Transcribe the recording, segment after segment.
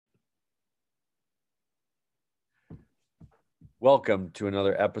Welcome to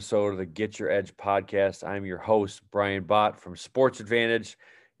another episode of the Get Your Edge podcast. I'm your host, Brian Bott from Sports Advantage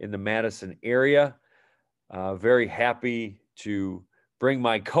in the Madison area. Very happy to bring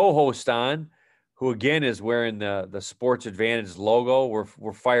my co-host on, who again is wearing the Sports Advantage logo.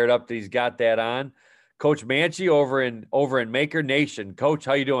 We're fired up that he's got that on. Coach Manchi over in Maker Nation. Coach,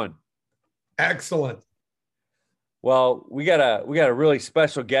 how you doing? Excellent. Well, we got a really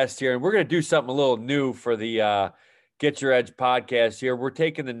special guest here, and we're going to do something a little new for the Get Your Edge podcast here. We're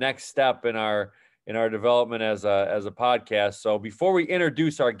taking the next step in our development as a podcast. So before we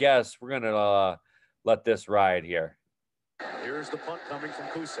introduce our guests, we're going to let this ride here. Here's the punt coming from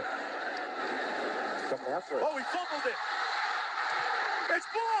Kusick. Oh, he fumbled it. It's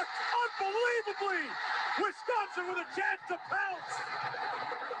blocked unbelievably. Wisconsin with a chance to pounce.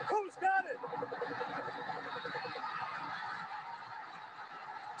 Who's got it?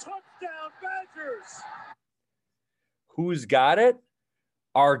 Touchdown Badgers. Who's got it?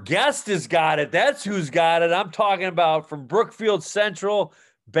 Our guest has got it. That's who's got it. I'm talking about from Brookfield Central,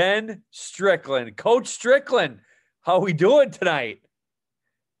 Ben Strickland. Coach Strickland, how we doing tonight?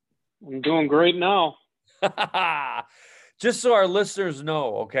 I'm doing great now. Just so our listeners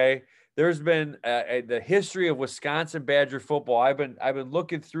know, okay, there's been the history of Wisconsin Badger football. I've been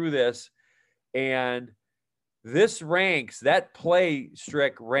looking through this, and this ranks, that play,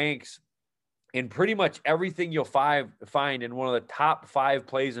 Strick, ranks in pretty much everything you'll find in one of the top 5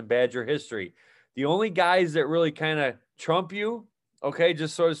 plays in Badger history. The only guys that really kind of trump you, okay,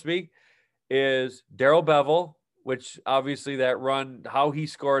 just so to speak, is Darrell Bevell, which obviously that run, how he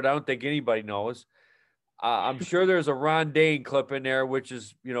scored, I don't think anybody knows. I'm sure there's a Ron Dane clip in there, which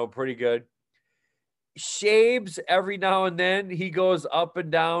is, pretty good. Shabes, every now and then, he goes up and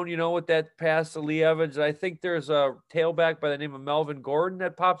down, with that pass to Lee Evans. I think there's a tailback by the name of Melvin Gordon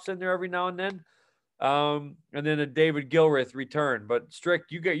that pops in there every now and then. And then a David Gilreath return. But Strick,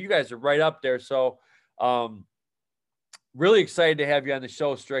 you guys are right up there. So really excited to have you on the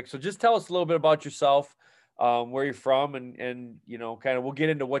show, Strick. So just tell us a little bit about yourself, where you're from, and kind of we'll get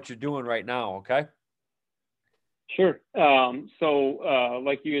into what you're doing right now, okay? Sure. So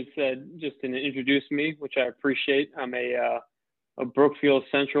like you had said, just to introduce me, which I appreciate, I'm a Brookfield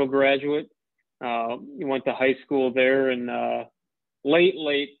Central graduate. Went to high school there in late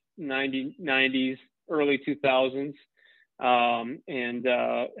 90s, early 2000s, and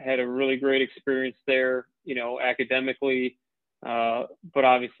had a really great experience there, academically, but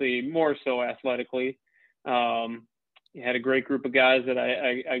obviously more so athletically. Had a great group of guys that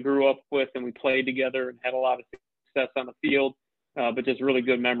I grew up with, and we played together and had a lot of success on the field, but just really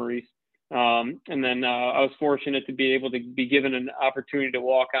good memories. And then I was fortunate to be able to be given an opportunity to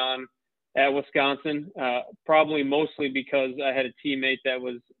walk on at Wisconsin, probably mostly because I had a teammate that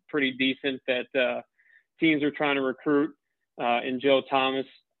was pretty decent that teams were trying to recruit, in Joe Thomas.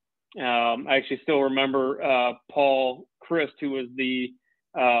 I actually still remember Paul Christ, who was the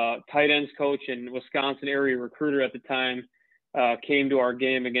tight ends coach and Wisconsin area recruiter at the time, came to our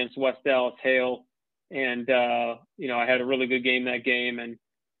game against West Dallas Hale. And, I had a really good game that game. And,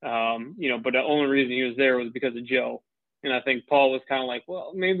 but the only reason he was there was because of Joe. And I think Paul was kind of like,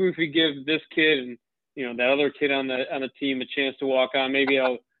 well, maybe if we give this kid and, that other kid on the team a chance to walk on, maybe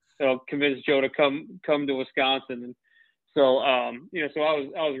I'll convince Joe to come to Wisconsin. And so, so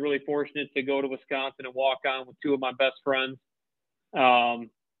I was really fortunate to go to Wisconsin and walk on with 2 of my best friends.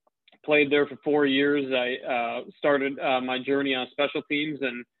 Played there for 4 years. I started my journey on special teams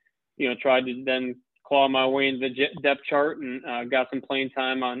and, tried to then claw my way into the depth chart and got some playing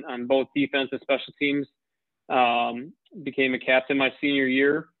time on both defense and special teams. Became a captain my senior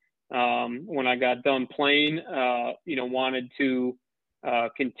year. When I got done playing, wanted to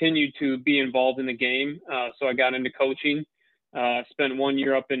continue to be involved in the game. So I got into coaching. Spent 1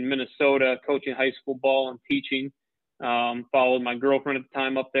 year up in Minnesota coaching high school ball and teaching. Followed my girlfriend at the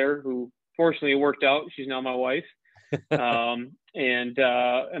time up there, who fortunately it worked out. She's now my wife. And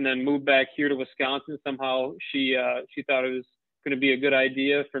then moved back here to Wisconsin. Somehow she thought it was going to be a good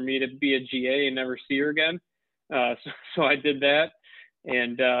idea for me to be a GA and never see her again. So I did that,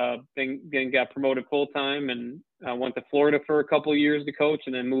 and then got promoted full time, and went to Florida for a couple of years to coach,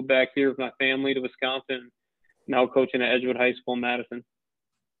 and then moved back here with my family to Wisconsin. Now coaching at Edgewood High School in Madison.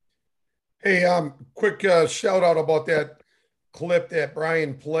 Hey, quick shout out about that clip that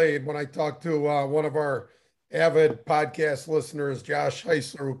Brian played when I talked to one of our avid podcast listeners, Josh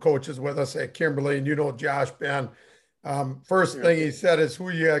Heisler, who coaches with us at Kimberly. And Josh, Ben. First thing he said is, who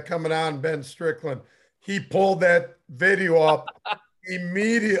you got coming on? Ben Strickland. He pulled that video up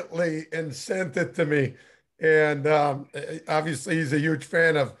immediately and sent it to me. And obviously he's a huge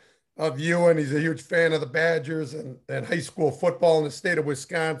fan of of you, and he's a huge fan of the Badgers and high school football in the state of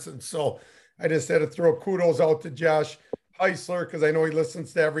Wisconsin. So I just had to throw kudos out to Josh Heisler because I know he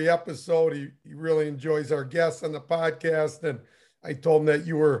listens to every episode. He really enjoys our guests on the podcast. And I told him that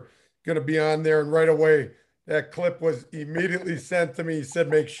you were going to be on there. And right away, that clip was immediately sent to me. He said,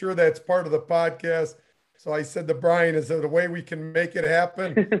 make sure that's part of the podcast. So I said to Brian, is there a way we can make it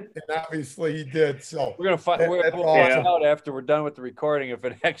happen? And obviously he did. So we'll find out after we're done with the recording if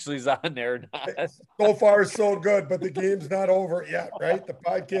it actually is on there or not. So far, so good, but the game's not over yet, right? The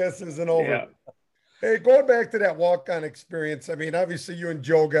podcast isn't over. Yeah. Hey, going back to that walk-on experience, I mean, obviously you and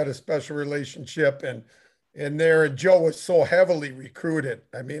Joe got a special relationship, and Joe was so heavily recruited.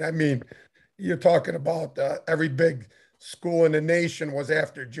 I mean, you're talking about every big school in the nation was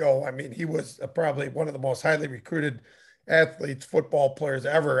after Joe. I mean, he was probably one of the most highly recruited athletes, football players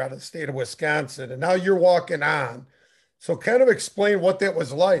ever out of the state of Wisconsin. And now you're walking on. So kind of explain what that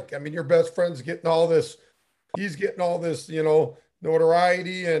was like. I mean, your best friend's getting all this, he's getting all this,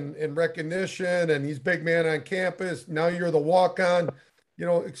 notoriety and recognition, and he's big man on campus. Now you're the walk-on.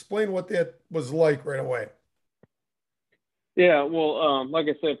 Explain what that was like right away. Yeah, well, like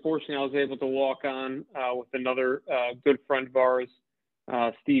I said, fortunately, I was able to walk on with another good friend of ours,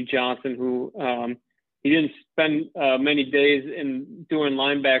 Steve Johnson, who he didn't spend many days in doing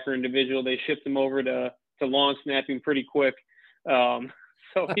linebacker individual. They shipped him over to long snapping pretty quick. So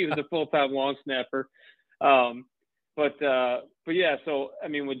he was a full-time long snapper. But yeah, so, I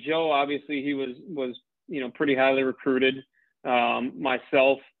mean, with Joe, obviously he was pretty highly recruited.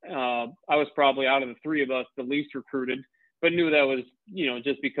 Myself, I was probably out of the three of us the least recruited, but knew that was,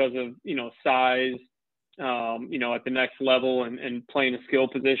 just because of, size, at the next level and playing a skill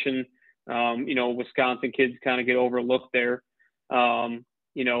position. Wisconsin kids kind of get overlooked there. And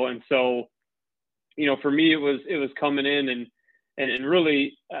so, for me, it was coming in and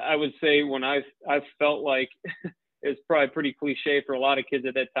really, I would say when I felt like it's probably pretty cliche for a lot of kids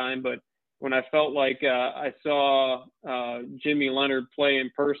at that time, but when I felt like I saw Jimmy Leonard play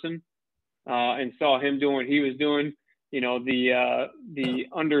in person and saw him doing what he was doing, the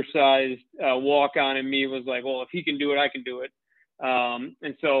undersized walk-on in me was like, well, if he can do it, I can do it.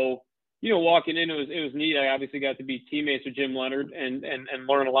 And so, walking in, it was neat. I obviously got to be teammates with Jim Leonard and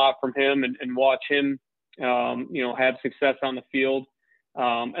learn a lot from him and watch him, have success on the field.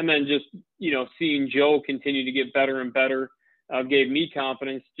 And then just, seeing Joe continue to get better and better gave me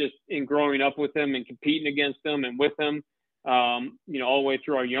confidence just in growing up with him and competing against him and with him, all the way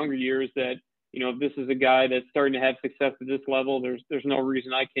through our younger years that, if this is a guy that's starting to have success at this level, there's no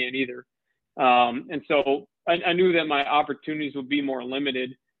reason I can't either. And so I knew that my opportunities would be more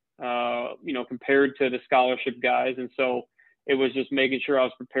limited, compared to the scholarship guys. And so it was just making sure I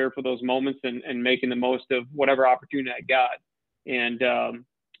was prepared for those moments and making the most of whatever opportunity I got. And,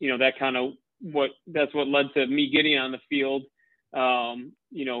 that's what led to me getting on the field,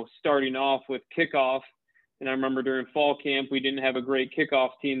 starting off with kickoff. And I remember during fall camp, we didn't have a great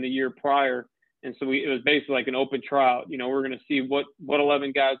kickoff team the year prior. And so it was basically like an open tryout. We're going to see what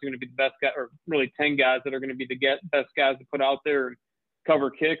 11 guys are going to be the best guy, or really 10 guys that are going to be the best guys to put out there and cover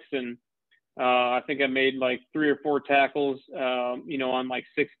kicks. And I think I made like 3 or 4 tackles, on like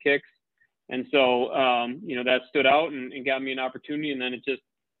 6 kicks. And so, that stood out and got me an opportunity. And then it just,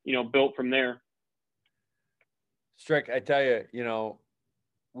 built from there. Strick, I tell you,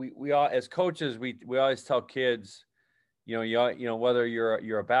 we all, as coaches, we always tell kids, whether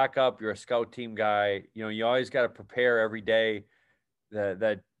you're a backup, you're a scout team guy, you always got to prepare every day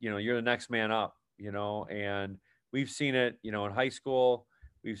that you're the next man up, and we've seen it, in high school,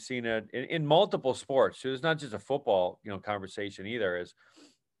 we've seen it in multiple sports. So it's not just a football, conversation either. Is,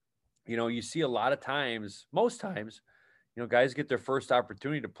 you see a lot of times, most times, guys get their first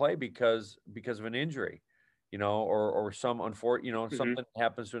opportunity to play because of an injury, or some something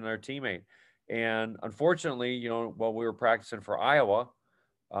happens to another teammate. And unfortunately, while we were practicing for Iowa,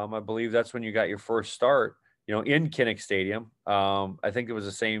 I believe that's when you got your first start, in Kinnick Stadium. I think it was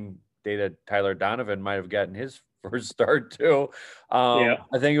the same day that Tyler Donovan might have gotten his first start too. I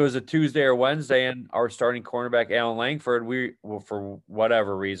think it was a Tuesday or Wednesday, and our starting cornerback, Alan Langford, for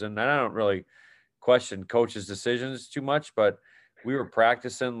whatever reason, and I don't really question coach's decisions too much, but we were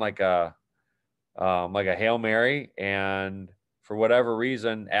practicing like a Hail Mary, and for whatever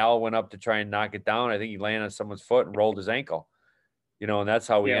reason, Al went up to try and knock it down. I think he landed on someone's foot and rolled his ankle, and that's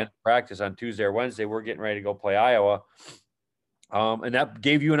how we ended practice on Tuesday or Wednesday. We're getting ready to go play Iowa. And that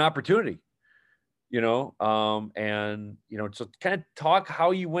gave you an opportunity, so kind of talk how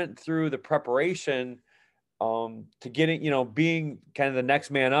you went through the preparation to getting, being kind of the next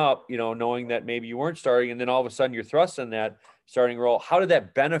man up, knowing that maybe you weren't starting, and then all of a sudden you're thrust in that starting role. How did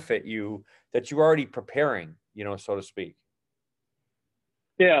that benefit you that you were already preparing, so to speak?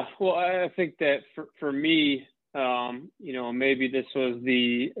 Yeah, well, I think that for me, maybe this was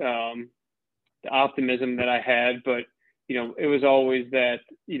the optimism that I had, but, it was always that,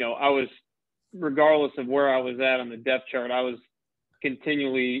 I was, regardless of where I was at on the depth chart, I was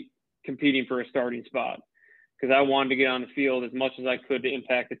continually competing for a starting spot because I wanted to get on the field as much as I could to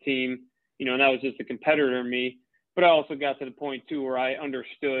impact the team, and that was just a competitor in me. But I also got to the point too where I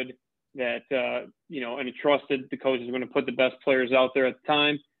understood that, and trusted the coaches were going to put the best players out there at the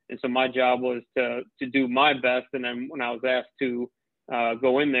time. And so my job was to do my best. And then when I was asked to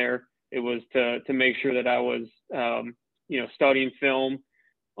go in there, it was to make sure that I was, studying film,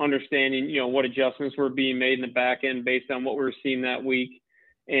 understanding, what adjustments were being made in the back end based on what we were seeing that week.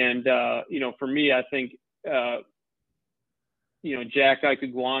 And, for me, I think, Jack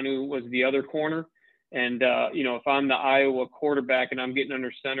Ikuguanu was the other corner. And, if I'm the Iowa quarterback and I'm getting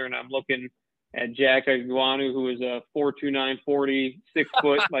under center and I'm looking at Jack Ikuguanu, who is a 4.29 40, 6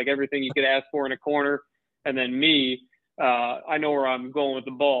 foot, like everything you could ask for in a corner, and then me, I know where I'm going with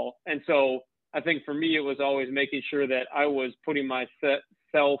the ball. And so I think for me, it was always making sure that I was putting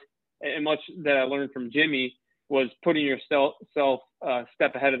myself, and much that I learned from Jimmy, was putting yourself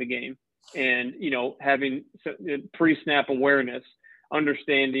step ahead of the game and, having pre-snap awareness,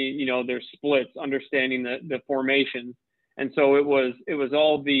 understanding, their splits, understanding the formations. And so it was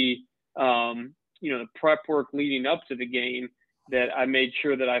all the, the prep work leading up to the game that I made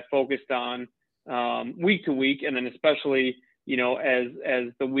sure that I focused on week to week. And then especially, as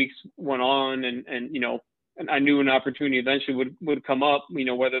the weeks went on and I knew an opportunity eventually would come up,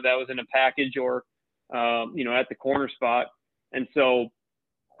 whether that was in a package or, at the corner spot. And so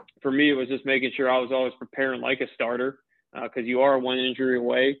for me, it was just making sure I was always preparing like a starter because you are one injury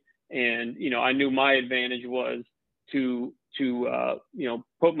away. And, I knew my advantage was to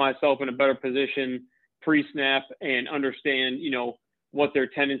put myself in a better position pre-snap and understand, what their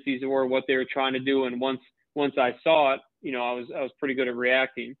tendencies were, what they were trying to do. And once I saw it, I was pretty good at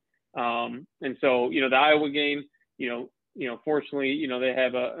reacting. And so, the Iowa game, fortunately, they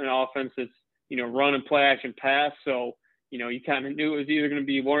have an offense that's, run and play action pass. So, you kind of knew it was either going to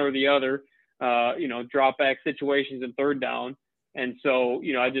be one or the other, drop back situations and third down. And so,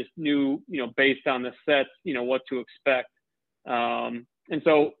 I just knew, based on the sets, what to expect. And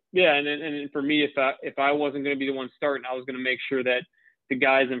so, yeah. And for me, if I wasn't going to be the one starting, I was going to make sure that the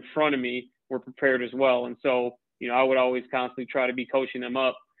guys in front of me were prepared as well. And so, I would always constantly try to be coaching them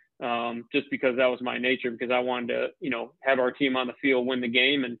up, just because that was my nature, because I wanted to, have our team on the field, win the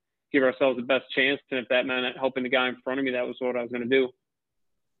game and give ourselves the best chance. And if that meant helping the guy in front of me, that was what I was going to do.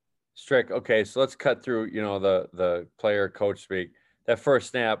 Strick. Okay. So let's cut through, the player coach speak. That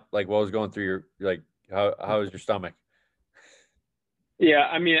first snap, like what was going through your, like, how was your stomach? Yeah.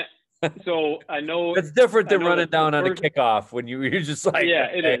 I mean, so I know it's different than running down on a kickoff when you're just like, yeah,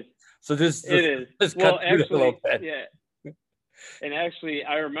 it is. So just well, actually, yeah. And actually,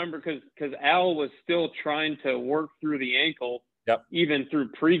 I remember because Al was still trying to work through the ankle, even through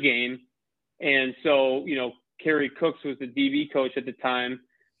pregame. And so, Kerry Cooks was the DB coach at the time,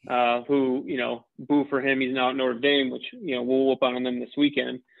 who, boo for him. He's now at Notre Dame, which, we'll whoop on them this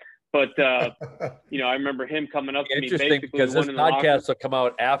weekend. But, I remember him coming up to me basically because this podcast will come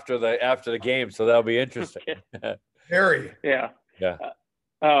out after the game. So that'll be interesting. Harry. Yeah. Yeah.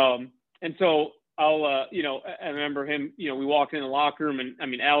 And so I'll, I remember him, we walked in the locker room and I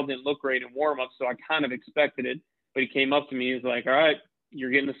mean, Al didn't look great in warm up. So I kind of expected it, but he came up to me. He was like, all right,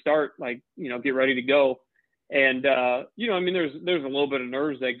 you're getting the start, like, get ready to go. And, I mean, there's a little bit of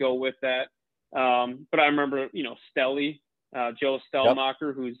nerves that go with that. But I remember, Stelly, Joe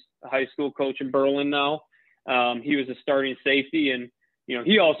Stellmacher, who's a high school coach in Berlin now. He was a starting safety and,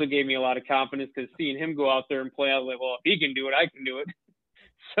 he also gave me a lot of confidence because seeing him go out there and play, I was like, well, if he can do it, I can do it.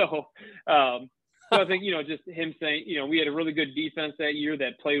 So I think, just him saying, we had a really good defense that year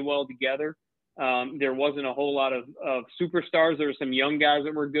that played well together. There wasn't a whole lot of superstars. There were some young guys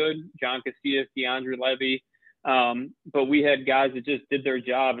that were good, John Casillas, DeAndre Levy. But we had guys that just did their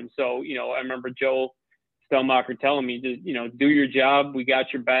job. And so, I remember Joe Stellmacher telling me, just, do your job. We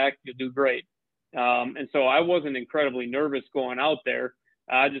got your back. You'll do great. And so I wasn't incredibly nervous going out there.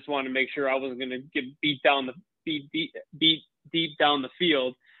 I just wanted to make sure I wasn't going to get beat deep down the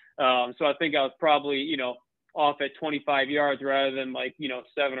field. So I think I was probably, off at 25 yards rather than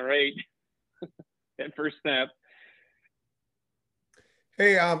 7 or 8 at first snap.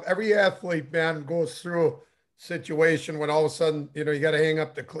 Hey, every athlete, man, goes through a situation when all of a sudden, you got to hang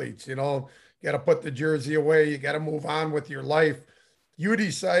up the cleats, you got to put the jersey away. You got to move on with your life. You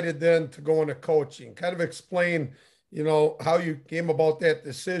decided then to go into coaching. Kind of explain, you know, how you came about that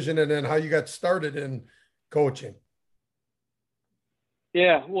decision and then how you got started in coaching.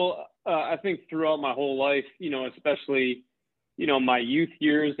 Yeah, well, I think throughout my whole life, you know, especially, you know, my youth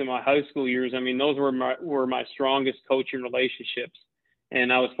years and my high school years, I mean, those were my strongest coaching relationships.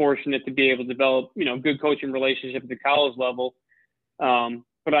 And I was fortunate to be able to develop, you know, good coaching relationships at the college level.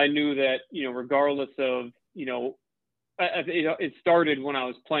 But I knew that, you know, regardless of, you know, it started when I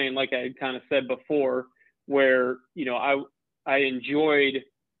was playing, like I kind of said before, where, you know, I enjoyed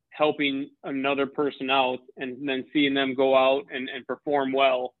helping another person out and then seeing them go out and perform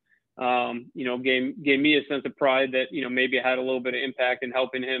well, you know, gave me a sense of pride that, you know, maybe I had a little bit of impact in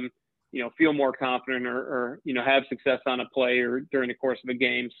helping him, you know, feel more confident or you know, have success on a play or during the course of a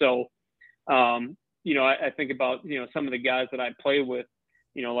game. So, you know, I think about, you know, some of the guys that I play with,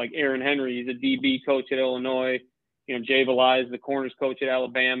 you know, like Aaron Henry, he's a DB coach at Illinois, you know, Jay Velez, the corners coach at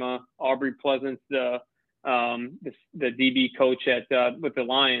Alabama, Aubrey Pleasance, the DB coach at with the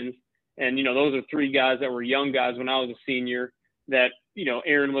Lions. And, you know, those are three guys that were young guys when I was a senior that, you know,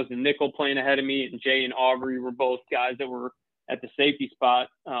 Aaron was the nickel playing ahead of me, and Jay and Aubrey were both guys that were at the safety spot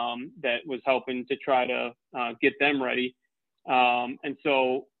that was helping to try to get them ready. And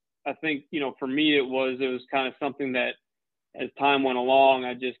so I think, you know, for me, it was kind of something that as time went along,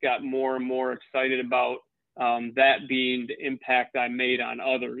 I just got more and more excited about that being the impact I made on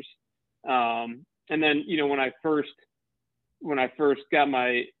others. And then, you know, when I first got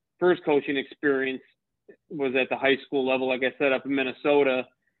my first coaching experience was at the high school level, like I said, up in Minnesota.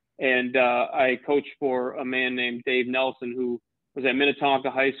 And I coached for a man named Dave Nelson, who was at Minnetonka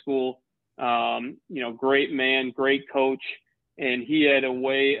High School. You know, great man, great coach. And he had a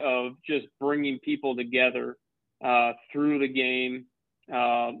way of just bringing people together through the game,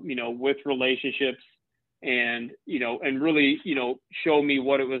 you know, with relationships and, you know, and really, you know, show me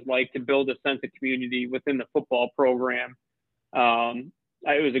what it was like to build a sense of community within the football program.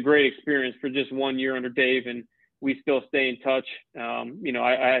 It was a great experience for just 1 year under Dave, and we still stay in touch. You know,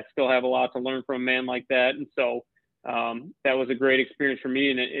 I still have a lot to learn from a man like that. And so that was a great experience for me.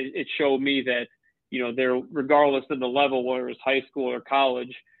 And it showed me that, you know, there, regardless of the level, whether it was high school or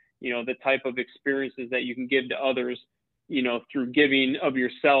college, you know, the type of experiences that you can give to others, you know, through giving of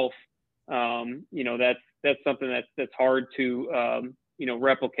yourself, you know, that's something that's hard to, you know,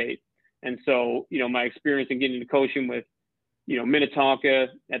 replicate. And so, you know, my experience in getting into coaching with, you know, Minnetonka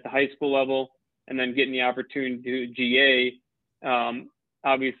at the high school level, and then getting the opportunity to do GA,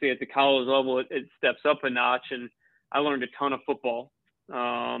 obviously at the college level, it steps up a notch, and I learned a ton of football,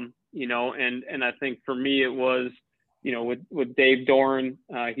 you know, and I think for me, it was, you know, with Dave Doran,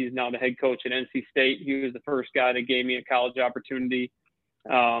 he's now the head coach at NC State. He was the first guy that gave me a college opportunity.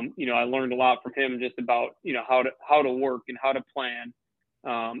 You know, I learned a lot from him just about, you know, how to work and how to plan,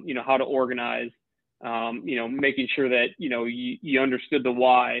 you know, how to organize, you know, making sure that, you know, you understood the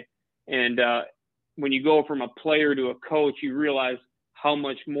why. And when you go from a player to a coach, you realize how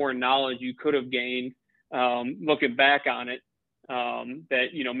much more knowledge you could have gained, looking back on it, that,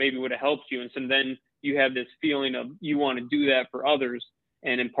 you know, maybe would have helped you. And so then you have this feeling of you want to do that for others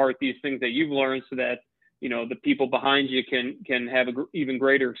and impart these things that you've learned so that, you know, the people behind you can have an even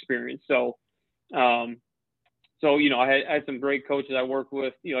greater experience. So, you know, I had some great coaches I worked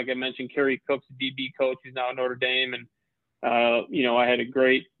with, you know, like I mentioned, Kerry Cook's a DB coach who's now at Notre Dame. And, you know, I had a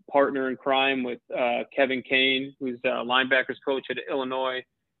great partner in crime with Kevin Kane, who's a linebackers coach at Illinois,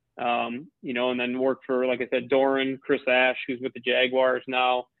 you know, and then worked for, like I said, Doran, Chris Ash, who's with the Jaguars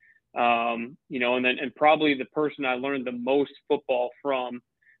now, you know, and probably the person I learned the most football from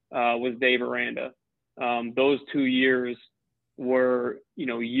was Dave Aranda. Those 2 years were, you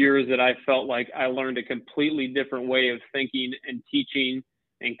know, years that I felt like I learned a completely different way of thinking and teaching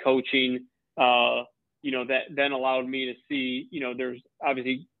and coaching, you know, that then allowed me to see, you know, there's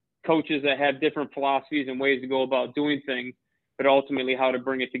obviously coaches that have different philosophies and ways to go about doing things, but ultimately how to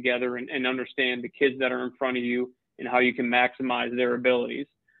bring it together and understand the kids that are in front of you and how you can maximize their abilities.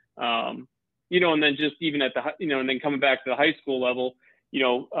 You know, and then just even at the, you know, and then coming back to the high school level, you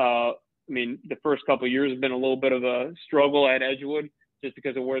know, I mean, the first couple of years have been a little bit of a struggle at Edgewood just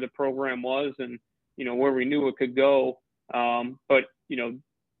because of where the program was and, you know, where we knew it could go. But, you know,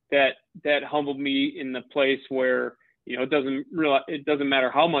 that humbled me in the place where, you know, it doesn't matter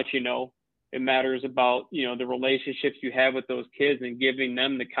how much you know, it matters about, you know, the relationships you have with those kids and giving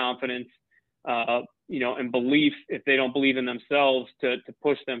them the confidence, you know, and belief, if they don't believe in themselves, to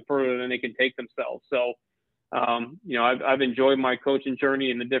push them further than they can take themselves. So, you know, I've enjoyed my coaching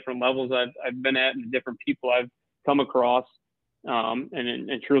journey and the different levels I've been at and the different people I've come across,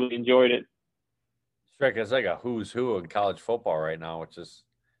 and truly enjoyed it. Strick, it's like a who's who in college football right now, which is,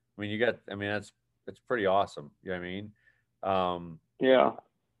 I mean, it's It's pretty awesome. You know what I mean? Yeah.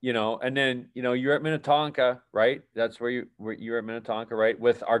 You know, and then, you know, you're at Minnetonka, right? That's where you're at Minnetonka, right?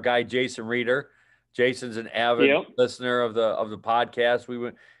 With our guy, Jason Reeder. Jason's an avid Yep. listener of the podcast. We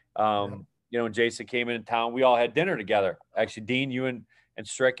went, you know, Jason came in town. We all had dinner together. Actually, Dean, you and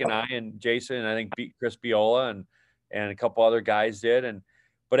Strick and I and Jason, and I think Chris Biola and a couple other guys did.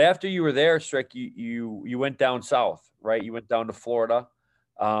 But after you were there, Strick, you went down south, right? You went down to Florida.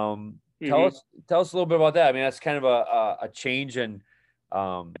 Tell us a little bit about that. I mean, that's kind of a change in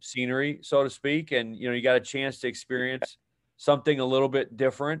scenery, so to speak, and you know, you got a chance to experience something a little bit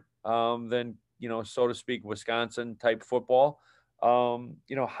different than, you know, so to speak, Wisconsin type football.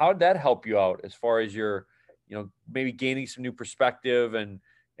 You know, how did that help you out as far as your, you know, maybe gaining some new perspective and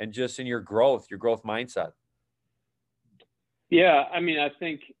just in your growth mindset? Yeah, I mean, I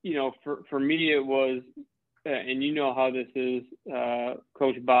think, you know, for me it was, and you know how this is,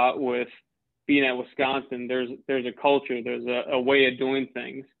 Coach Bott, with being at Wisconsin, there's a culture, there's a way of doing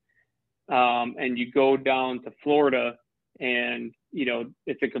things. And you go down to Florida and, you know,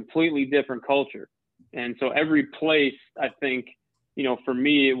 it's a completely different culture. And so every place, I think, you know, for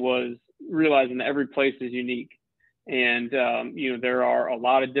me, it was realizing that every place is unique. And, you know, there are a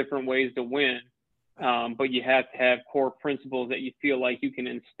lot of different ways to win, but you have to have core principles that you feel like you can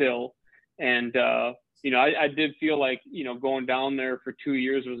instill. And, you know, I did feel like, you know, going down there for 2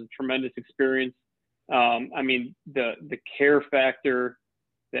 years was a tremendous experience. I mean, the care factor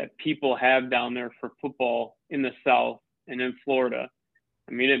that people have down there for football in the South and in Florida,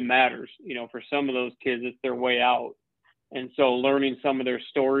 I mean, it matters. You know, for some of those kids, it's their way out. And so learning some of their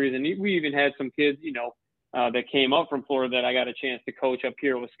stories, and we even had some kids, you know, that came up from Florida that I got a chance to coach up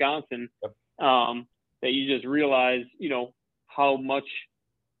here in Wisconsin, that you just realize, you know, how much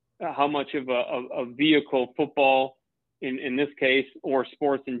of a vehicle football in this case, or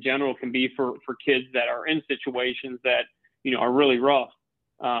sports in general, can be for kids that are in situations that, you know, are really rough.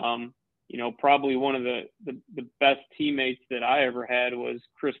 You know, probably one of the best teammates that I ever had was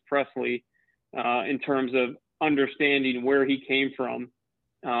Chris Presley, in terms of understanding where he came from,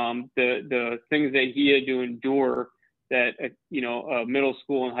 the things that he had to endure that, you know, a middle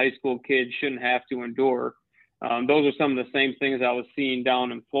school and high school kid shouldn't have to endure. Those are some of the same things I was seeing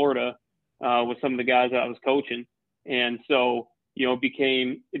down in Florida with some of the guys that I was coaching. And so, you know,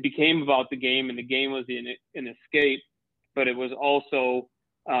 it became about the game, and the game was an escape, but it was also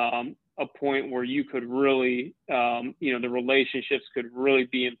a point where you could really, you know, the relationships could really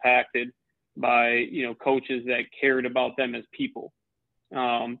be impacted by, you know, coaches that cared about them as people.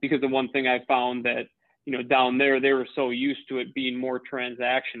 Because the one thing I found that, you know, down there, they were so used to it being more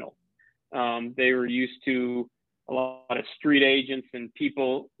transactional. They were used to a lot of street agents and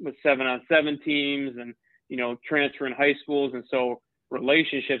people with 7-on-7 teams and, you know, transferring high schools. And so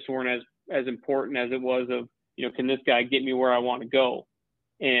relationships weren't as important as it was of, you know, can this guy get me where I want to go?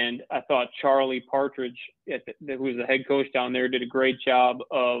 And I thought Charlie Partridge, who was the head coach down there, did a great job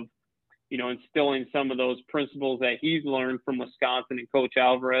of, you know, instilling some of those principles that he's learned from Wisconsin and Coach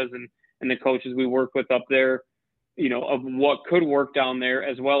Alvarez and the coaches we work with up there, you know, of what could work down there,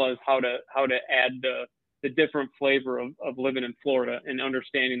 as well as how to add the different flavor of living in Florida and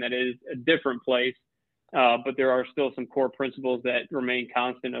understanding that it is a different place. But there are still some core principles that remain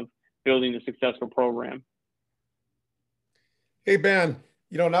constant of building a successful program. Hey, Ben,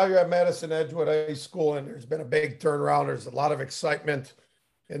 you know, now you're at Madison Edgewood High School, and there's been a big turnaround. There's a lot of excitement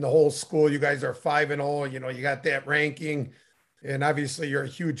in the whole school. You guys are 5-0. You know, you got that ranking, and obviously you're a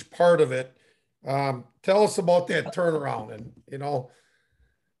huge part of it. Tell us about that turnaround, and, you know.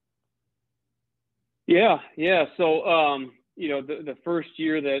 Yeah. So, you know, the first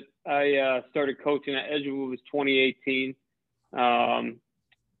year that I started coaching at Edgewood was 2018.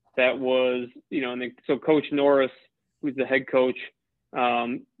 That was, you know, and so Coach Norris, who's the head coach,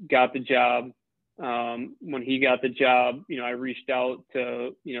 got the job. When he got the job, you know, I reached out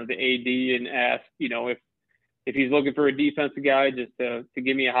to, you know, the AD and asked, you know, if he's looking for a defensive guy, just to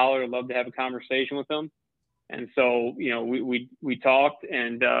give me a holler. I'd love to have a conversation with him. And so, you know, we talked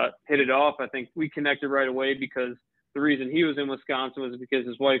and hit it off. I think we connected right away because the reason he was in Wisconsin was because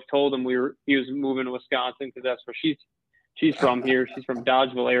his wife told him he was moving to Wisconsin because that's where she's from here. She's from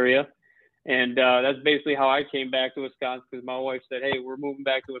Dodgeville area. And that's basically how I came back to Wisconsin, because my wife said, hey, we're moving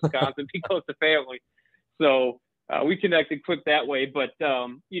back to Wisconsin, be close to family. So we connected quick that way. But,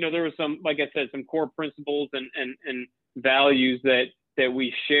 you know, there was some, like I said, some core principles and values that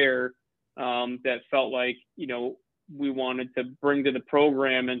we share that felt like, you know, we wanted to bring to the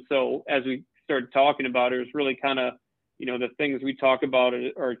program. And so as we started talking about it, it was really kind of, you know, the things we talk about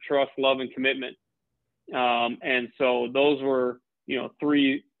are trust, love, and commitment. And so those were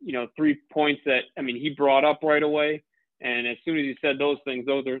three points that, I mean, he brought up right away. And as soon as he said those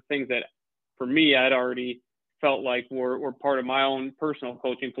are things that for me, I'd already felt like were part of my own personal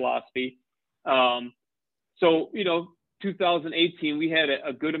coaching philosophy. So, 2018, we had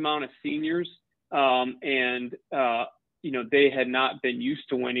a good amount of seniors, and they had not been used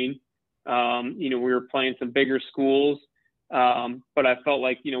to winning. We were playing some bigger schools, but I felt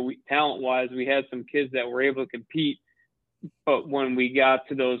like, talent-wise, we had some kids that were able to compete. But when we got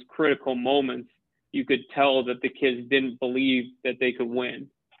to those critical moments, you could tell that the kids didn't believe that they could win.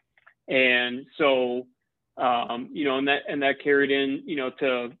 And so, and that carried in,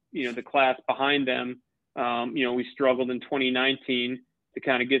 to, the class behind them. We struggled in 2019 to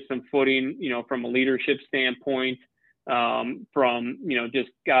kind of get some footing, from a leadership standpoint, from, just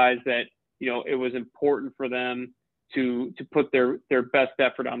guys that, it was important for them to put their best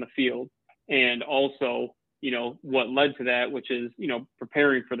effort on the field. And also, what led to that, which is,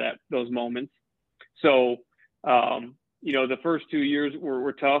 preparing for those moments. So, the first 2 years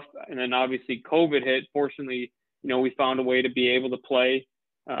were tough. And then obviously COVID hit. Fortunately, we found a way to be able to play.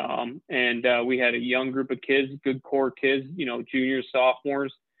 And we had a young group of kids, good core kids, juniors,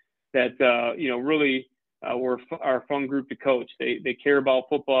 sophomores that, really were our fun group to coach. They care about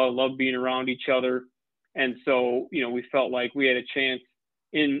football, love being around each other. And so, we felt like we had a chance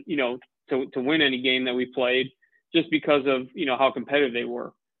to win any game that we played just because of, how competitive they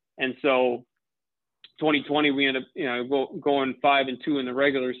were. And so 2020, we ended up, going 5-2 in the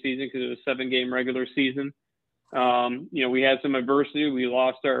regular season because it was a 7-game regular season. We had some adversity.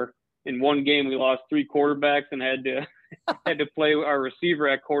 In one game, we lost 3 quarterbacks and had to play our receiver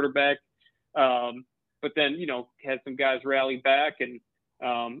at quarterback. But then, had some guys rally back, and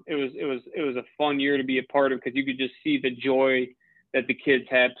it was a fun year to be a part of because you could just see the joy that the kids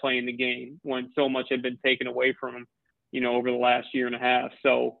had playing the game when so much had been taken away from them, over the last year and a half.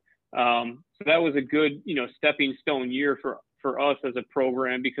 So that was a good, stepping stone year for us as a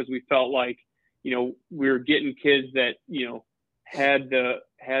program because we felt like, we were getting kids that, had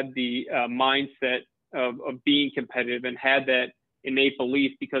the mindset of being competitive and had that innate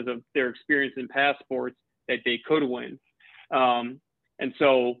belief because of their experience in past sports that they could win. And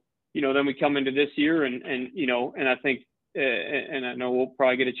so, then we come into this year and I think, and I know we'll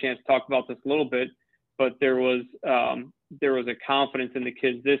probably get a chance to talk about this a little bit, but there was a confidence in the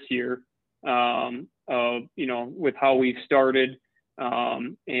kids this year, with how we've started.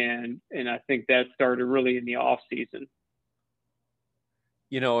 And I think that started really in the off season.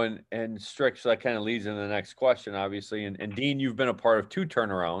 And Strick, so that kind of leads into the next question, obviously. And Dean, you've been a part of 2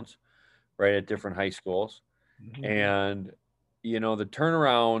 turnarounds, right, at different high schools. Mm-hmm. And, the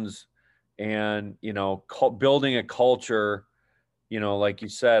turnarounds and, building a culture, like you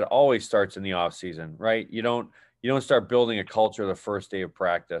said, always starts in the off season, right? You don't start building a culture the first day of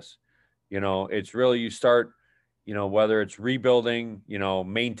practice. It's really, you start, whether it's rebuilding,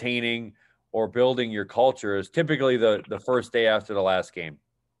 maintaining or building your culture is typically the first day after the last game,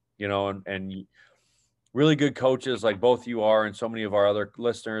 and really good coaches like both you are and so many of our other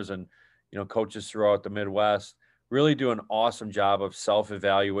listeners and, coaches throughout the Midwest really do an awesome job of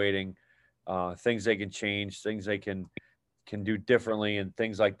self-evaluating things they can change, things they can do differently and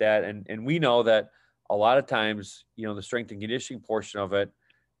things like that. And we know that a lot of times, the strength and conditioning portion of it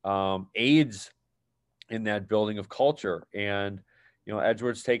aids in that building of culture. And,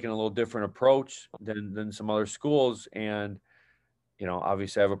 Edgewood's taken a little different approach than some other schools. And,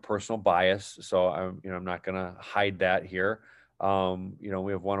 obviously I have a personal bias, so I'm not going to hide that here.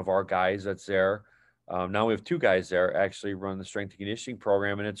 We have one of our guys that's there. Now we have 2 guys there actually run the strength and conditioning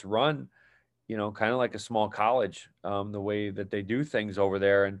program, and it's run, kind of like a small college, the way that they do things over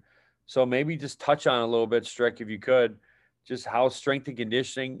there. And so maybe just touch on a little bit, Strick, if you could, just how strength and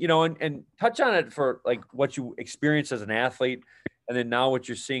conditioning, and touch on it for like what you experience as an athlete. And then now what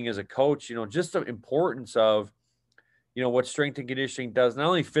you're seeing as a coach, just the importance of, what strength and conditioning does, not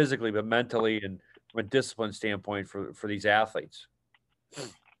only physically, but mentally and from a discipline standpoint for these athletes.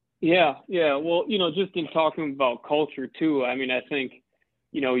 Yeah. Well, just in talking about culture too, I mean, I think,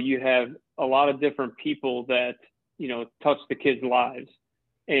 you have a lot of different people that, touch the kids' lives.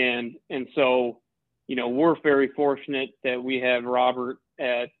 And so, we're very fortunate that we have Robert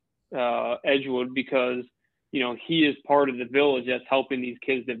at Edgewood because, he is part of the village that's helping these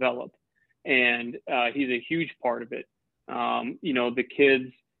kids develop. And he's a huge part of it. The kids,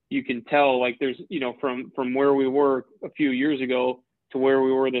 you can tell, like there's, from where we were a few years ago to where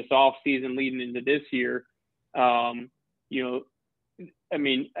we were this off season leading into this year, I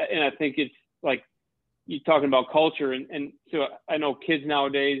mean, and I think it's like you're talking about culture. And so I know kids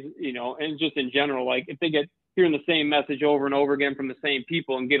nowadays, and just in general, like if they get hearing the same message over and over again from the same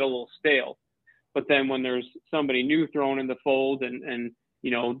people and get a little stale. But then when there's somebody new thrown in the fold and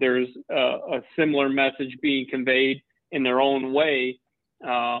there's a similar message being conveyed in their own way,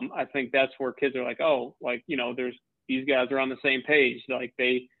 I think that's where kids are like, oh, like, there's, these guys are on the same page. Like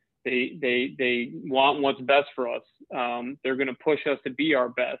they want what's best for us. They're going to push us to be our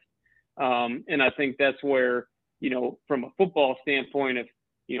best. And I think that's where, from a football standpoint, if,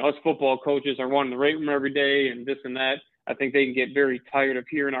 us football coaches are running the weight room every day and this and that, I think they can get very tired of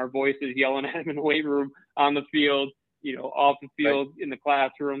hearing our voices yelling at them in the weight room, on the field, off the field, right, in the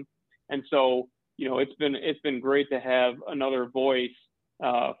classroom. And so, it's been great to have another voice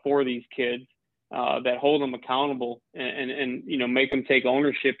for these kids that hold them accountable and make them take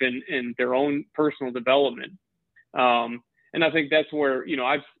ownership in their own personal development. And I think that's where,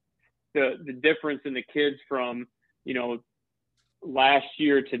 the difference in the kids from, last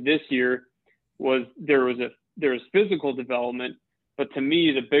year to this year was there's physical development, but to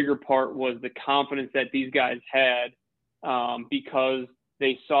me, the bigger part was the confidence that these guys had because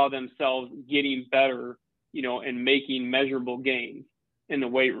they saw themselves getting better, and making measurable gains in the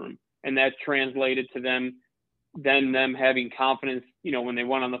weight room. And that translated to them having confidence, when they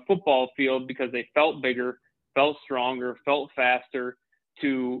went on the football field because they felt bigger, felt stronger, felt faster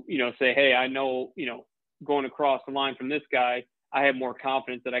to, say, hey, I know, going across the line from this guy, I have more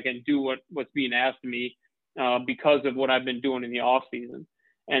confidence that I can do what's being asked of me because of what I've been doing in the off season.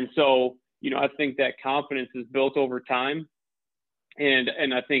 And so, I think that confidence is built over time.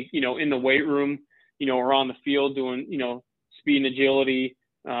 And I think, in the weight room, or on the field doing, speed and agility,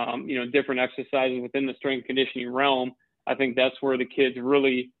 different exercises within the strength conditioning realm. I think that's where the kids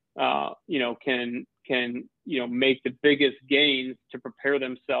really, can make the biggest gains to prepare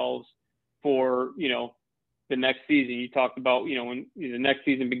themselves for, the next season. You talked about, when the next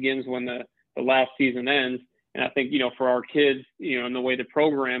season begins, when the last season ends. And I think, for our kids, and the way the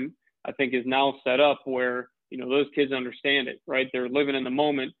program, I think, is now set up where, those kids understand it, right? They're living in the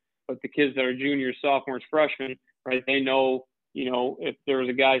moment, but the kids that are juniors, sophomores, freshmen, right? They know, if there's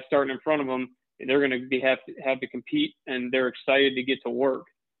a guy starting in front of them, they're going to have to compete, and they're excited to get to work.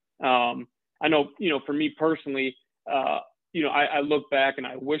 I know, for me personally, I look back and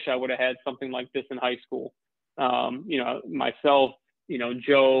I wish I would have had something like this in high school. Myself,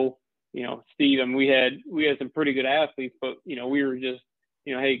 Joe, Steve, and we had some pretty good athletes, but, we were just,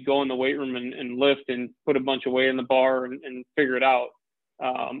 hey, go in the weight room and lift and put a bunch of weight in the bar and figure it out.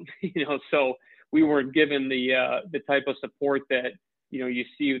 So we weren't given the type of support that, you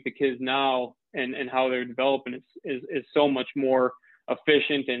see with the kids now and how they're developing is so much more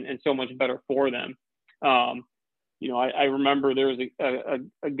efficient and so much better for them. I remember there was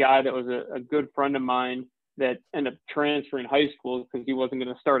a guy that was a good friend of mine that ended up transferring high school because he wasn't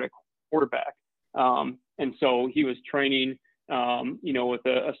going to start at quarterback. And so he was training, with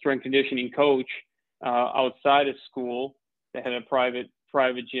a strength conditioning coach outside of school that had a private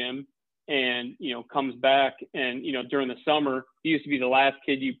gym, and, comes back and, during the summer, he used to be the last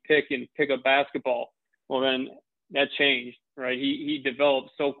kid you pick up basketball. Well, then that changed, right? He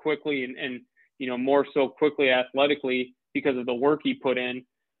developed so quickly and more so quickly athletically because of the work he put in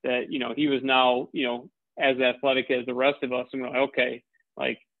that, he was now, as athletic as the rest of us. And we're like, okay,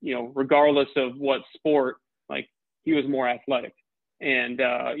 like, regardless of what sport, like, he was more athletic. And,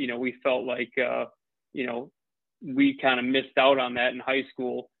 we felt like, we kind of missed out on that in high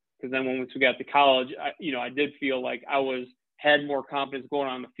school. Because then once we got to college, I did feel like I had more confidence going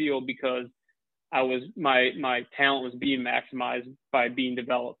on the field because my talent was being maximized by being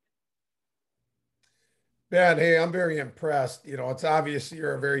developed. Ben, hey, I'm very impressed. It's obvious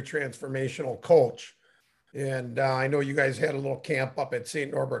you're a very transformational coach. And I know you guys had a little camp up at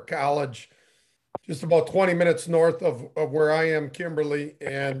St. Norbert College, just about 20 minutes north of where I am, Kimberly.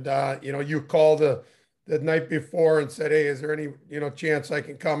 And, you called the night before and said, hey, is there any, chance I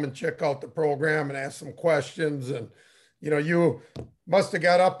can come and check out the program and ask some questions? And, you must have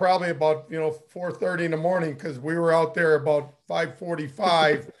got up probably about, 4:30 in the morning because we were out there about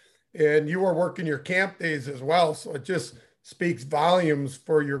 5:45 and you were working your camp days as well. So it just speaks volumes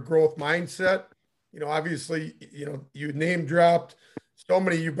for your growth mindset. Obviously, you name dropped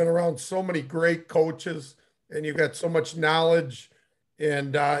you've been around so many great coaches and you've got so much knowledge.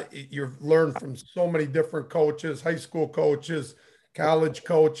 And you've learned from so many different coaches, high school coaches, college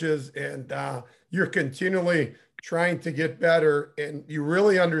coaches, and you're continually trying to get better. And you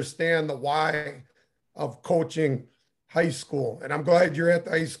really understand the why of coaching high school. And I'm glad you're at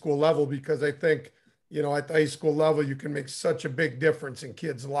the high school level because I think, at the high school level, you can make such a big difference in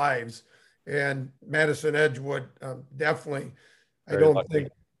kids' lives. And Madison Edgewood, definitely,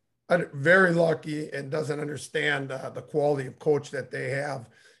 I very lucky and doesn't understand the quality of coach that they have.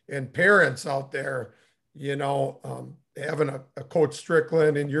 And parents out there, having a Coach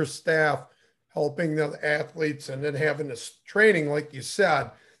Strickland and your staff helping the athletes and then having this training, like you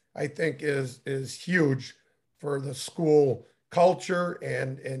said, I think is huge for the school culture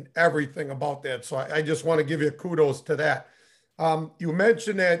and everything about that. So I just want to give you kudos to that. You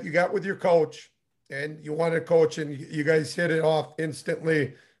mentioned that you got with your coach and you wanted to coach and you guys hit it off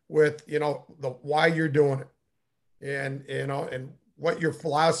instantly with, the why you're doing it and, and what your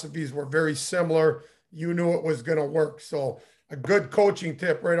philosophies were very similar. You knew it was going to work. So a good coaching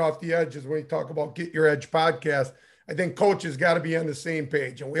tip right off the edge is when you talk about Get Your Edge podcast. I think coaches got to be on the same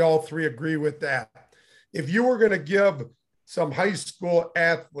page, and we all three agree with that. If you were going to give some high school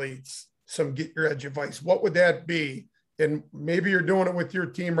athletes some Get Your Edge advice, what would that be? And maybe you're doing it with your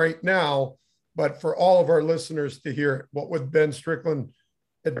team right now, but for all of our listeners to hear it, what would Ben Strickland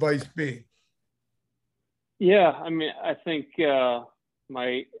advice be? Yeah, I mean, I think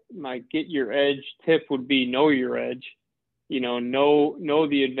my Get Your Edge tip would be know your edge. Know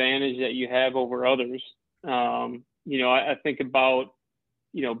the advantage that you have over others. I think about,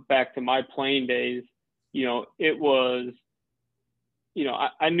 back to my playing days, it was,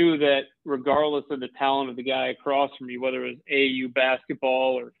 I knew that regardless of the talent of the guy across from me, whether it was AAU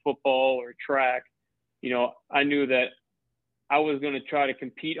basketball or football or track, I knew that I was going to try to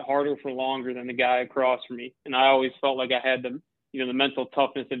compete harder for longer than the guy across from me. And I always felt like I had the mental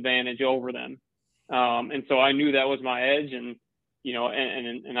toughness advantage over them. And so I knew that was my edge, and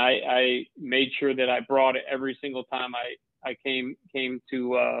I made sure that I brought it every single time I came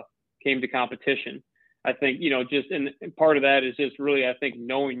to competition. I think and part of that is just really, I think,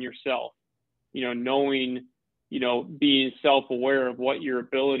 knowing yourself, knowing, being self-aware of what your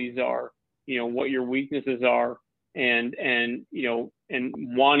abilities are, what your weaknesses are, and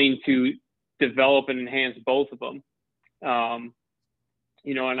wanting to develop and enhance both of them. And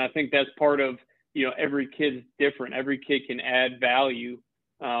I think that's part of, every kid's different. Every kid can add value,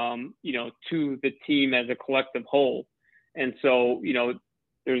 to the team as a collective whole. And so,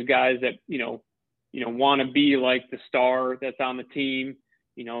 there's guys that, want to be like the star that's on the team.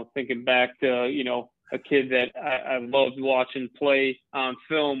 Thinking back to, a kid that I loved watching play on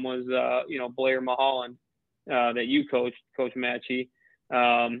film was, Blair Mulholland, that you coached, Coach Matchie.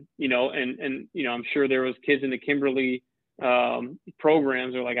 I'm sure there was kids in the Kimberly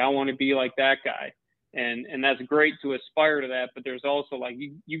programs are like, I want to be like that guy. And that's great to aspire to that, but there's also like,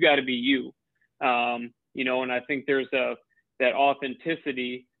 you got to be you. And I think there's that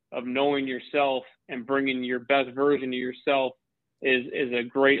authenticity of knowing yourself and bringing your best version of yourself is a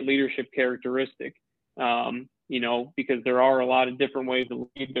great leadership characteristic. Because there are a lot of different ways to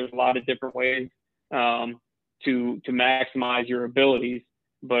lead. There's a lot of different ways to maximize your abilities.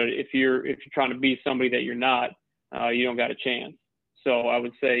 But if you're trying to be somebody that you're not, you don't got a chance. So I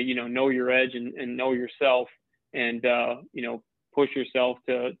would say, know your edge and know yourself, and push yourself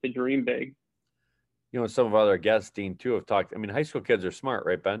to dream big. Some of our other guests, Dean, too, have talked. I mean, high school kids are smart,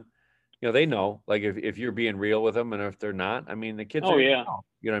 right, Ben? They know, like, if you're being real with them, and if they're not, I mean, the kids are, you know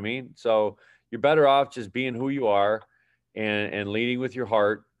what I mean? So you're better off just being who you are and leading with your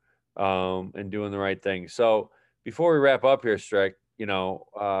heart, and doing the right thing. So before we wrap up here, Strick, I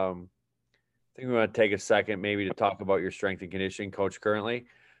think we want to take a second maybe to talk about your strength and conditioning coach currently.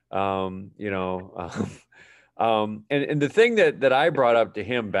 And the thing that I brought up to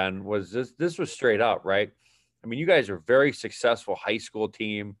him, Ben, was this was straight up, right? I mean, you guys are a very successful high school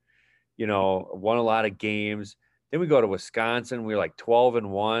team, won a lot of games. Then we go to Wisconsin. We were like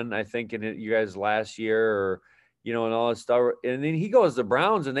 12-1, I think, in you guys last year, or, and all this stuff. And then he goes to the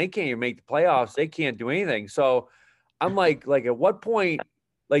Browns and they can't even make the playoffs. They can't do anything. So I'm like at what point,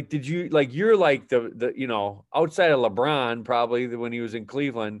 like, did you, like, you're like the outside of LeBron, probably when he was in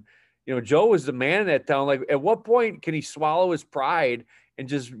Cleveland, Joe was the man in that town. Like, at what point can he swallow his pride and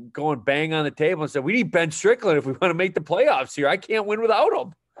just go and bang on the table and say, we need Ben Strickland if we want to make the playoffs here. I can't win without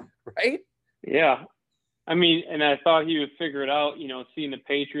him. Right? Yeah. I mean, and I thought he would figure it out, seeing the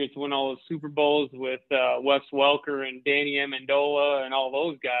Patriots win all those Super Bowls with Wes Welker and Danny Amendola and all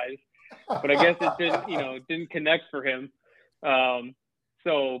those guys. But I guess it didn't, didn't connect for him. But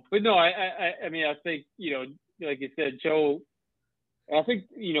no, I mean, I think, like you said, Joe, I think,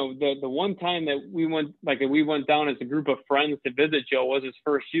 the one time that we went down as a group of friends to visit Joe was his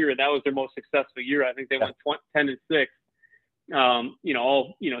first year. And that was their most successful year. I think they went 10-6.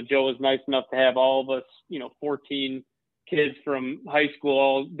 Joe was nice enough to have all of us, 14 kids from high school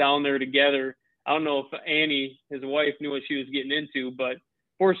all down there together. I don't know if Annie, his wife, knew what she was getting into, but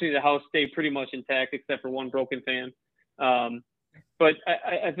fortunately the house stayed pretty much intact except for one broken fan. But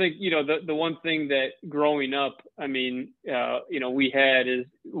I think, the one thing that growing up, I mean, we had is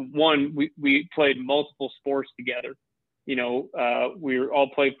one, we played multiple sports together. We all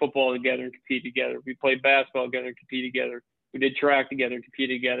played football together and competed together. We played basketball together and competed together. We did track together and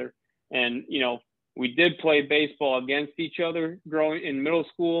competed together. And, we did play baseball against each other growing in middle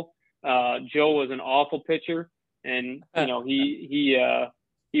school. Joe was an awful pitcher, and, he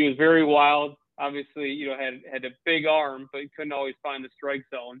was very wild. Obviously, had a big arm, but he couldn't always find the strike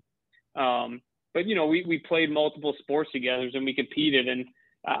zone. But we played multiple sports together and we competed. And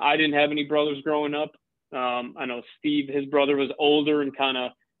I didn't have any brothers growing up. I know Steve, his brother, was older and kind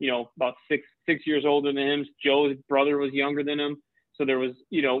of, about six years older than him. Joe's brother was younger than him. So there was,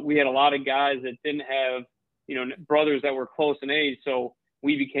 we had a lot of guys that didn't have, brothers that were close in age. So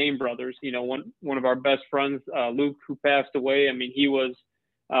we became brothers. One of our best friends, Luke, who passed away. I mean, he was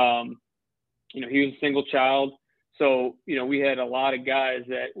a single child. So, we had a lot of guys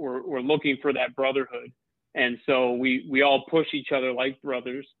that were looking for that brotherhood. And so we all push each other like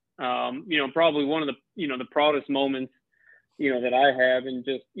brothers. Probably one of the, the proudest moments, that I have and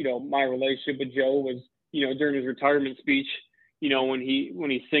just, my relationship with Joe was, during his retirement speech, when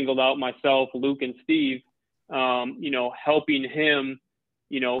he singled out myself, Luke, and Steve, helping him,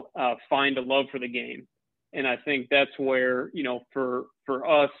 find a love for the game. And I think that's where, for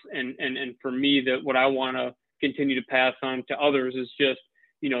us and for me, that what I want to continue to pass on to others is just,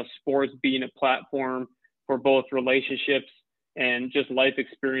 sports being a platform for both relationships and just life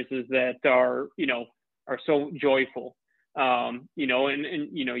experiences that are so joyful. And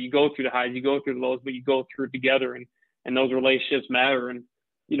you go through the highs, you go through the lows, but you go through it together, and those relationships matter. And,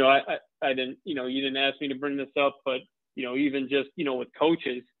 I didn't, you didn't ask me to bring this up, but, even just, with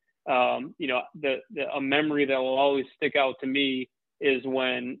coaches, a memory that will always stick out to me is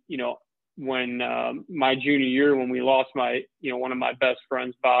when my junior year, when we lost my, one of my best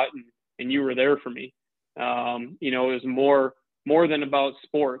friends, Bot, and you were there for me. It was more than about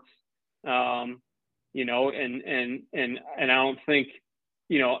sports, and I don't think,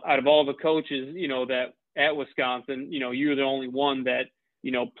 out of all the coaches, that at Wisconsin, you're the only one that,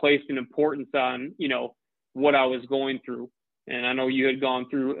 placed an importance on, what I was going through. And I know you had gone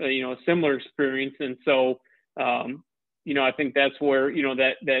through, a similar experience. And so, I think that's where,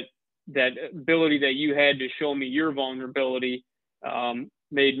 that ability that you had to show me your vulnerability,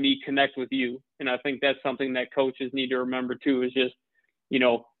 made me connect with you. And I think that's something that coaches need to remember too, is just,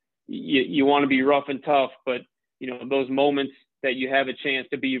 you want to be rough and tough, but, those moments that you have a chance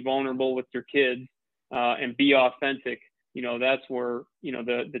to be vulnerable with your kids, and be authentic, that's where,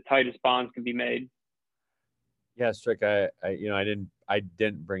 the tightest bonds can be made. Yeah, Strick, I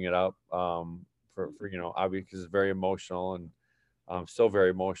didn't bring it up, for obviously, because it's very emotional, and still very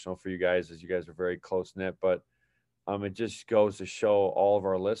emotional for you guys, as you guys are very close knit. But it just goes to show all of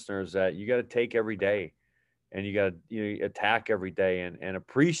our listeners that you got to take every day, and you got to attack every day, and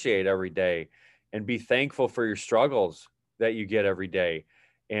appreciate every day, and be thankful for your struggles that you get every day,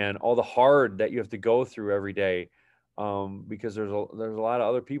 and all the hard that you have to go through every day. Because there's a lot of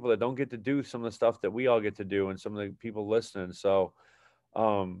other people that don't get to do some of the stuff that we all get to do, and some of the people listening. So,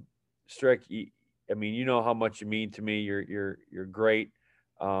 Strick, I mean, you know how much you mean to me. You're great.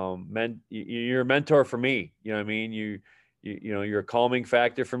 You're a mentor for me. You know what I mean? You're a calming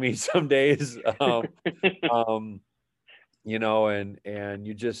factor for me some days. And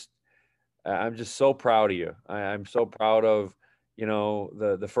you just, I'm just so proud of you. I'm so proud of,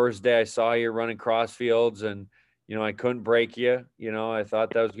 the first day I saw you running cross fields, and, I couldn't break you. I thought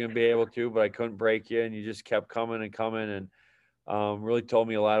that I was going to be able to, but I couldn't break you. And you just kept coming and coming, and really told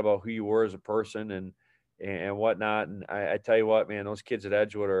me a lot about who you were as a person and whatnot. And I tell you what, man, those kids at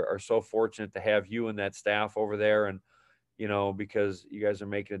Edgewood are so fortunate to have you and that staff over there. And, because you guys are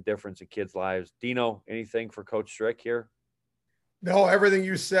making a difference in kids' lives. Dino, anything for Coach Strick here? No, everything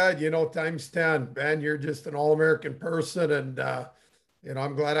you said, times 10. Ben, you're just an all-American person. And,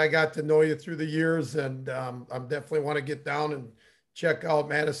 I'm glad I got to know you through the years. And I'm definitely want to get down and check out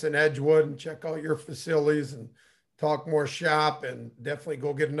Madison Edgewood and check out your facilities and talk more shop, and definitely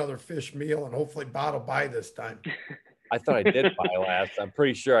go get another fish meal, and hopefully bottle buy this time. I thought I did buy last. I'm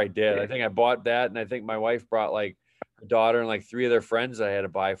pretty sure I did. I think I bought that. And I think my wife brought like her daughter and like 3 of their friends that I had to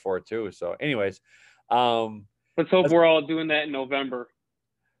buy for too. So anyways, let's hope we're all doing that in November.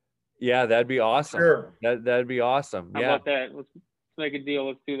 Yeah, that'd be awesome. Sure. That'd be awesome. How about that? Let's make a deal.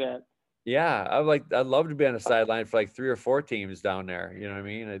 Let's do that. Yeah, I'd love to be on the sideline for like 3 or 4 teams down there. You know what I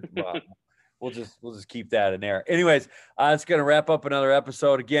mean? We'll just keep that in there. Anyways, it's going to wrap up another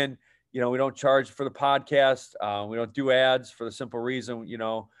episode. Again, we don't charge for the podcast. We don't do ads for the simple reason,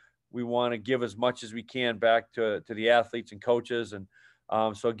 we want to give as much as we can back to the athletes and coaches. And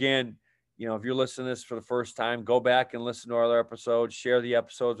so again, you know, if you're listening to this for the first time, go back and listen to our other episodes, share the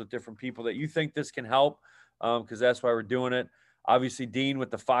episodes with different people that you think this can help, because that's why we're doing it. Obviously, Dean with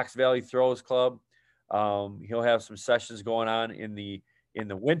the Fox Valley Throws Club, he'll have some sessions going on in the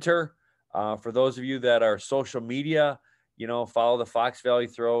winter. For those of you that are social media, you know, follow the Fox Valley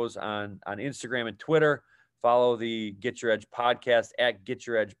Throws on Instagram and Twitter. Follow the Get Your Edge podcast at Get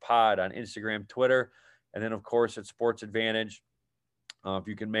Your Edge Pod on Instagram, Twitter, and then of course at Sports Advantage. If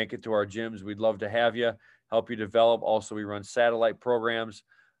you can make it to our gyms, we'd love to have you, help you develop. Also, we run satellite programs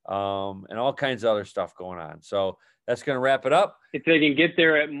and all kinds of other stuff going on. So that's going to wrap it up. If they can get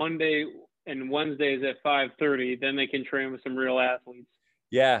there at Monday and Wednesdays at 5:30, then they can train with some real athletes.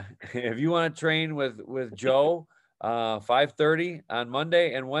 Yeah. If you want to train with Joe, 5:30 on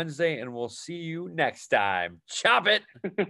Monday and Wednesday, and we'll see you next time. Chop it.